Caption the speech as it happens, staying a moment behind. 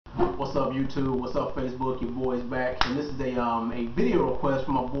What's up YouTube? What's up Facebook? Your boy's back, and this is a video request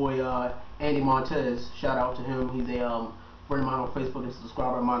from my boy Andy Montez. Shout out to him. He's a friend of mine on Facebook and a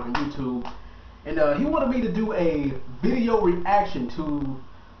subscriber of mine on YouTube. And he wanted me to do a video reaction to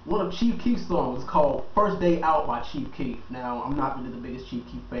one of Chief Keef's songs called "First Day Out" by Chief Keef. Now, I'm not really the biggest Chief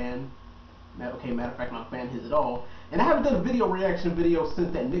Keef fan. Matter of fact, I'm not a fan of his at all. And I haven't done a video reaction video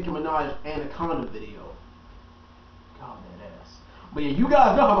since that Nicki Minaj Anaconda video. God, that ass. But yeah, you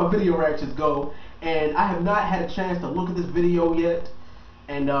guys know how my video reactions go, and I have not had a chance to look at this video yet,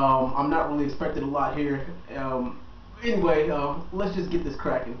 and I'm not really expecting a lot here. Anyway, let's just get this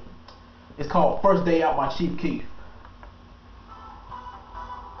cracking. It's called "First Day Out" by Chief Keef.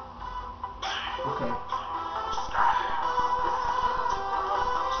 Okay.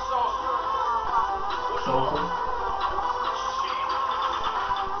 Soulful.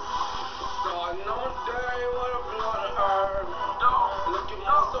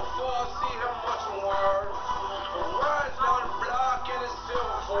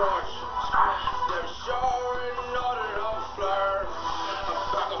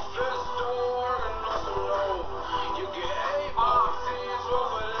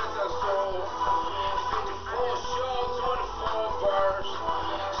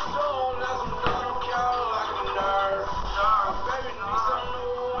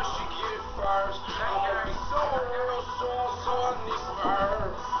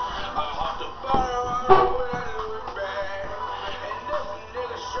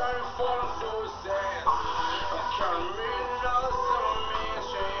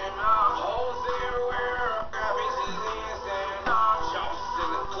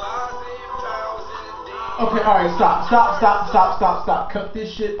 Okay, alright, stop. Cut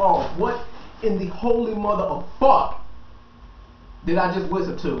this shit off. What in the holy mother of fuck did I just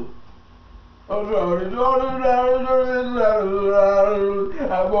listen to?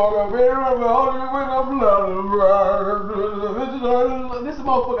 This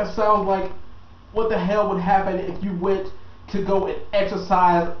motherfucker sounds like what the hell would happen if you went to go and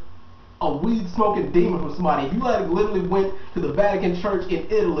exorcise a weed smoking demon from somebody. If you like literally went to the Vatican Church in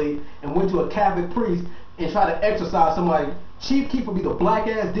Italy and went to a Catholic priest and tried to exorcise somebody, Chief Keef would be the black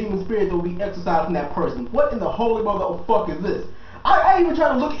ass demon spirit that would be exorcised from that person. What in the holy mother of fuck is this? I even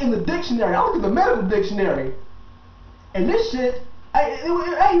tried to look in the dictionary. I looked in the medical dictionary, and this shit, I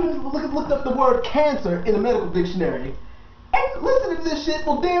even looked up the word cancer in the medical dictionary. And listen to this shit,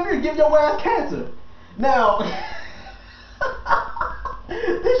 well damn near give your ass cancer. Now,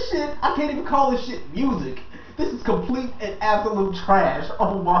 this shit, I can't even call this shit music. This is complete and absolute trash.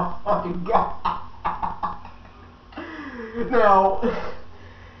 Oh my fucking god. Now,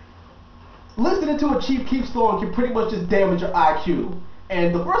 listening to a Chief Keef song can pretty much just damage your IQ.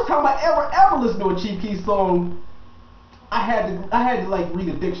 And the first time I ever listened to a Chief Keef song, I had to like read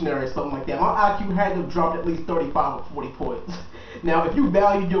a dictionary or something like that. My IQ had to have dropped at least 35 or 40 points. Now, if you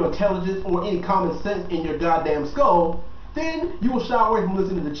valued your intelligence or any common sense in your goddamn skull, then you will shy away from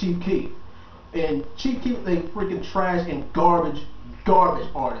listening to Chief Keef. And Chief Keef is a freaking trash and garbage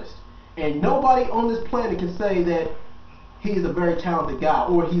artist. And nobody on this planet can say that he's a very talented guy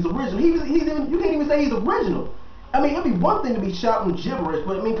or he's original. You can't even say he's original. I mean, it'd be one thing to be shouting gibberish,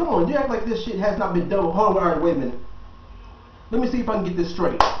 but I mean, come on, you act like this shit has not been done. Hold on, alright, wait a minute. Let me see if I can get this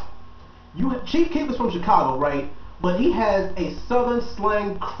straight. Chief Keef is from Chicago, right? But he has a southern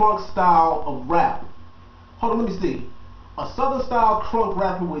slang crunk style of rap. Hold on, let me see. A southern style crunk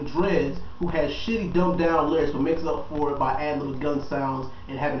rapper with dreads who has shitty dumbed down lyrics but makes up for it by adding little gun sounds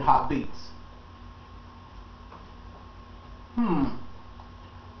and having hot beats. Now,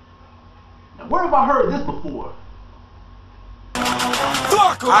 where have I heard this before?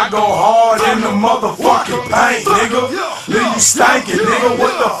 I go hard in the motherfucking paint, nigga. Leave you stankin', nigga.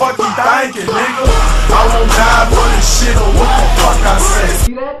 What the fuck you thinking, nigga? I won't die for this shit or what the fuck I said.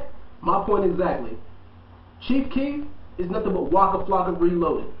 See that? My point exactly. Chief Keef is nothing but Waka Flocka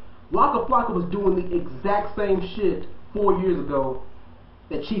reloaded. Waka Flocka was doing the exact same shit 4 years ago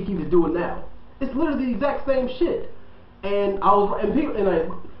that Chief Keef is doing now. It's literally the exact same shit. And look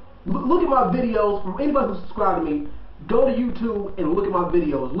at my videos. From anybody who subscribed to me, go to YouTube and look at my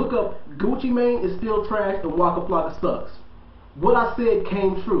videos. Look up Gucci Mane is still trash and Waka Flocka sucks. What I said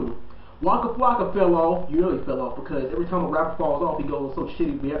came true. Waka Flocka fell off. You know he fell off because every time a rapper falls off, he goes on some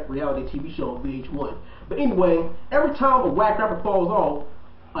shitty reality TV show on VH1. But anyway, every time a whack rapper falls off,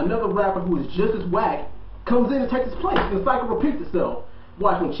 another rapper who is just as whack comes in and takes his place, and the cycle repeats itself.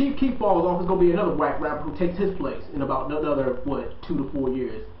 Watch, when Chief Keef falls off, it's going to be another whack rapper who takes his place in about another, what, 2 to 4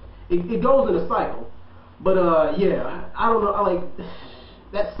 years. It goes in a cycle. But, yeah, I don't know, I like,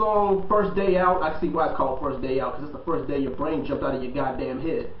 that song, First Day Out, I see why it's called First Day Out, because it's the first day your brain jumped out of your goddamn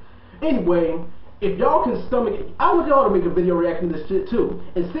head. Anyway, if y'all can stomach it, I want y'all to make a video reacting to this shit too,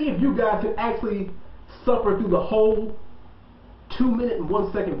 and see if you guys can actually suffer through the whole 2-minute and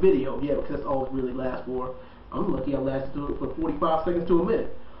 1-second video. Yeah, because that's all it really lasts for. I'm lucky I lasted for 45 seconds to a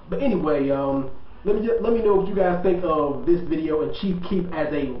minute. But anyway, let me know what you guys think of this video and Chief Keef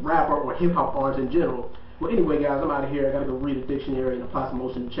as a rapper or hip hop artist in general. Well, anyway, guys, I'm out of here. I gotta go read a dictionary and apply some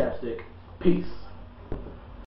motion to chapstick. Peace.